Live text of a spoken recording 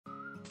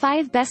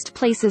5 Best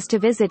Places to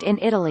Visit in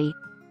Italy.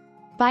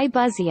 By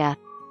Buzzia.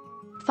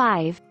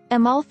 5.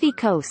 Amalfi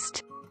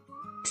Coast.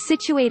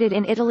 Situated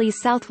in Italy's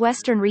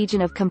southwestern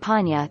region of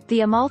Campania,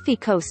 the Amalfi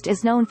Coast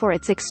is known for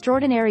its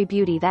extraordinary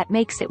beauty that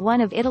makes it one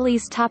of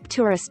Italy's top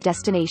tourist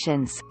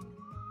destinations.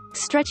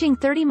 Stretching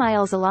 30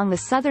 miles along the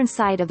southern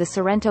side of the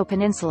Sorrento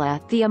Peninsula,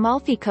 the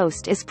Amalfi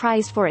Coast is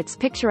prized for its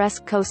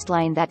picturesque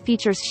coastline that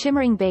features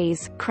shimmering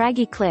bays,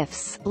 craggy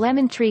cliffs,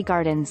 lemon tree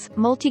gardens,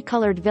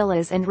 multicolored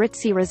villas and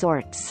ritzy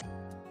resorts.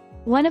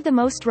 One of the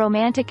most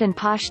romantic and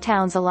posh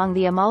towns along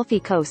the Amalfi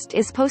Coast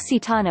is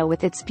Positano,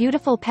 with its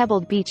beautiful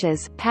pebbled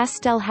beaches,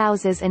 pastel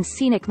houses and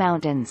scenic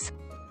mountains.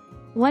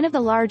 One of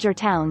the larger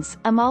towns,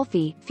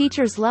 Amalfi,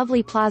 features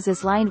lovely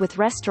plazas lined with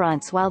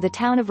restaurants, while the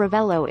town of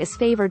Ravello is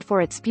favored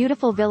for its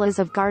beautiful villas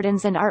of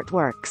gardens and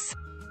artworks.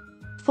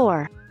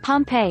 4.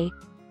 Pompeii.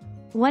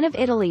 One of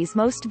Italy's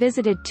most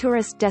visited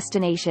tourist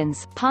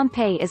destinations,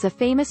 Pompeii is a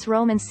famous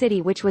Roman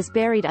city which was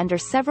buried under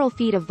several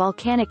feet of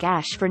volcanic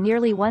ash for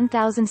nearly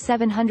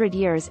 1,700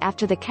 years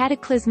after the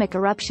cataclysmic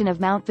eruption of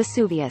Mount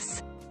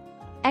Vesuvius.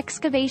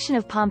 Excavation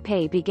of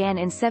Pompeii began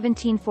in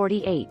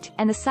 1748,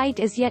 and the site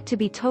is yet to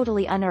be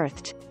totally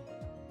unearthed.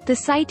 The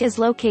site is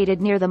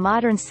located near the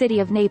modern city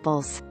of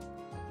Naples.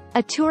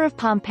 A tour of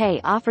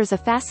Pompeii offers a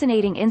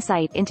fascinating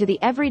insight into the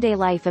everyday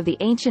life of the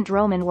ancient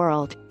Roman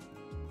world.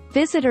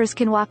 Visitors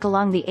can walk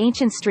along the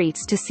ancient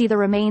streets to see the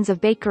remains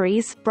of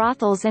bakeries,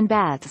 brothels and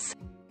baths.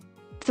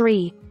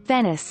 3.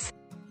 Venice.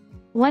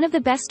 One of the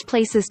best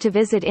places to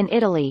visit in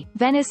Italy,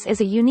 Venice is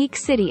a unique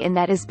city in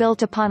that it is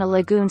built upon a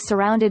lagoon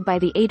surrounded by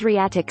the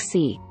Adriatic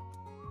Sea.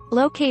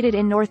 Located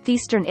in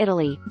northeastern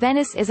Italy,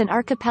 Venice is an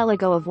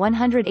archipelago of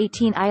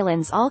 118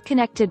 islands, all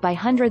connected by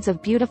hundreds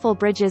of beautiful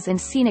bridges and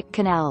scenic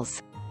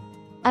canals.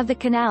 Of the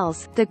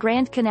canals, the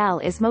Grand Canal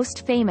is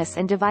most famous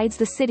and divides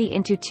the city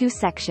into 2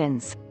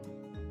 sections.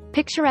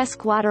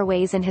 Picturesque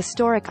waterways and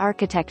historic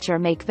architecture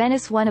make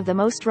Venice one of the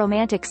most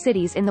romantic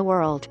cities in the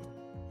world.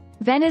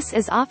 Venice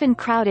is often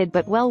crowded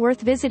but well worth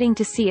visiting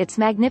to see its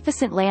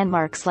magnificent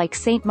landmarks like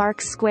St.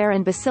 Mark's Square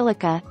and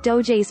Basilica,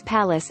 Doge's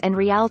Palace and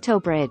Rialto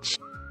Bridge.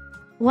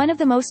 One of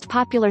the most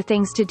popular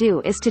things to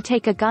do is to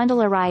take a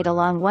gondola ride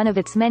along one of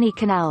its many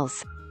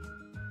canals.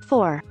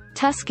 4.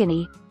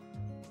 Tuscany.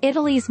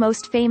 Italy's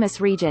most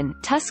famous region,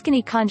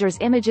 Tuscany conjures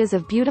images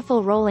of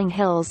beautiful rolling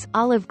hills,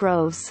 olive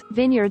groves,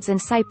 vineyards and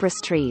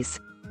cypress trees.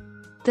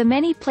 The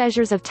many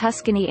pleasures of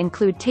Tuscany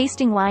include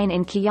tasting wine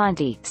in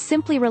Chianti,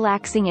 simply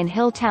relaxing in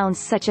hill towns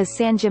such as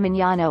San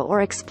Gimignano,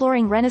 or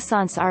exploring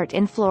Renaissance art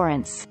in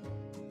Florence.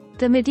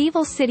 The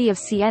medieval city of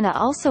Siena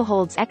also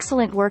holds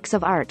excellent works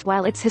of art,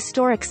 while its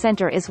historic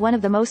center is one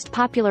of the most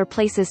popular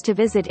places to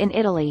visit in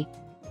Italy.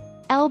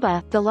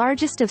 Elba, the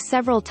largest of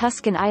several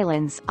Tuscan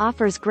islands,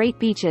 offers great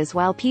beaches,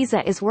 while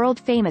Pisa is world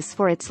famous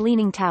for its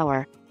Leaning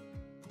Tower.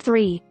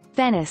 3.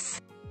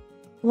 Venice.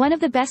 One of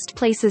the best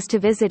places to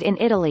visit in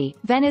Italy,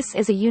 Venice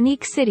is a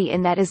unique city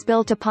in that it is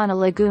built upon a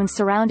lagoon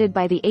surrounded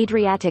by the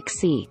Adriatic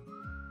Sea.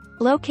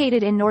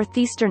 Located in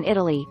northeastern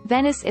Italy,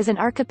 Venice is an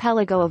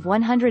archipelago of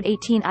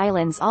 118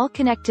 islands, all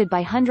connected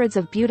by hundreds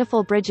of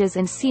beautiful bridges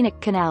and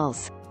scenic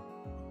canals.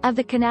 Of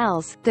the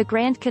canals, the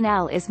Grand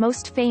Canal is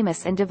most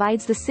famous and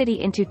divides the city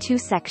into 2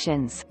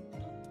 sections.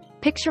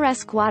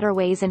 Picturesque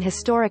waterways and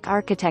historic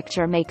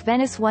architecture make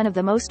Venice one of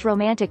the most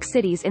romantic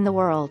cities in the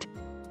world.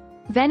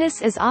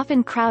 Venice is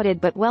often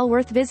crowded but well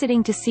worth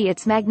visiting to see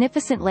its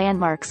magnificent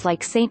landmarks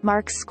like St.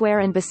 Mark's Square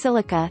and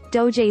Basilica,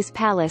 Doge's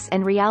Palace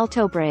and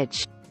Rialto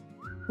Bridge.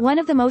 One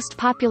of the most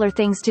popular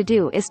things to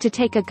do is to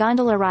take a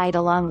gondola ride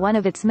along one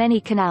of its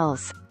many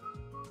canals.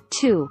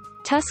 2.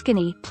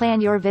 Tuscany, plan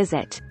your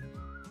visit.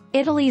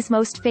 Italy's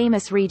most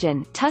famous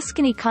region,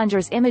 Tuscany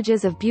conjures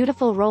images of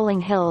beautiful rolling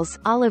hills,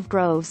 olive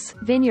groves,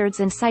 vineyards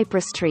and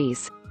cypress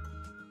trees.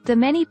 The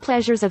many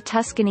pleasures of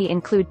Tuscany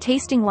include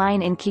tasting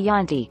wine in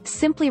Chianti,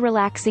 simply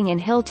relaxing in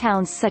hill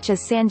towns such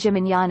as San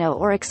Gimignano,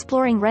 or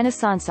exploring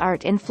Renaissance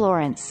art in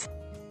Florence.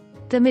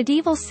 The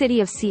medieval city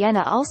of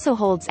Siena also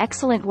holds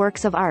excellent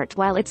works of art,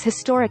 while its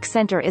historic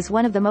center is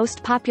one of the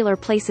most popular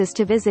places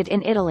to visit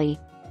in Italy.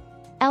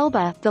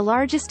 Elba, the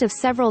largest of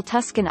several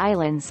Tuscan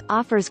islands,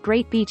 offers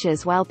great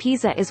beaches, while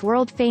Pisa is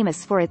world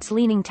famous for its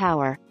Leaning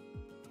Tower.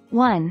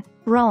 1.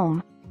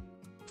 Rome.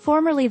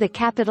 Formerly the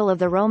capital of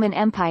the Roman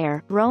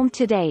Empire, Rome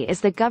today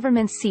is the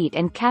government seat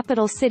and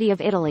capital city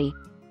of Italy.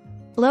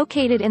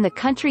 Located in the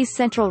country's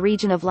central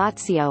region of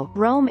Lazio,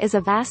 Rome is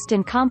a vast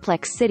and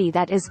complex city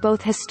that is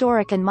both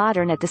historic and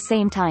modern at the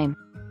same time.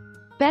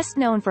 Best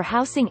known for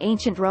housing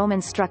ancient Roman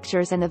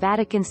structures and the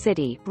Vatican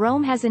City,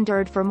 Rome has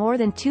endured for more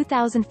than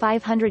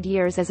 2,500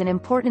 years as an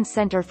important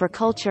center for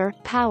culture,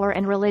 power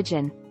and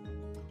religion.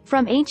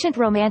 From ancient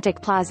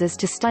romantic plazas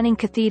to stunning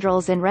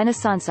cathedrals and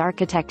Renaissance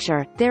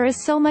architecture, there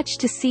is so much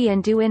to see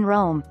and do in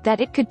Rome,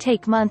 that it could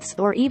take months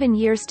or even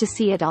years to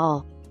see it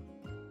all.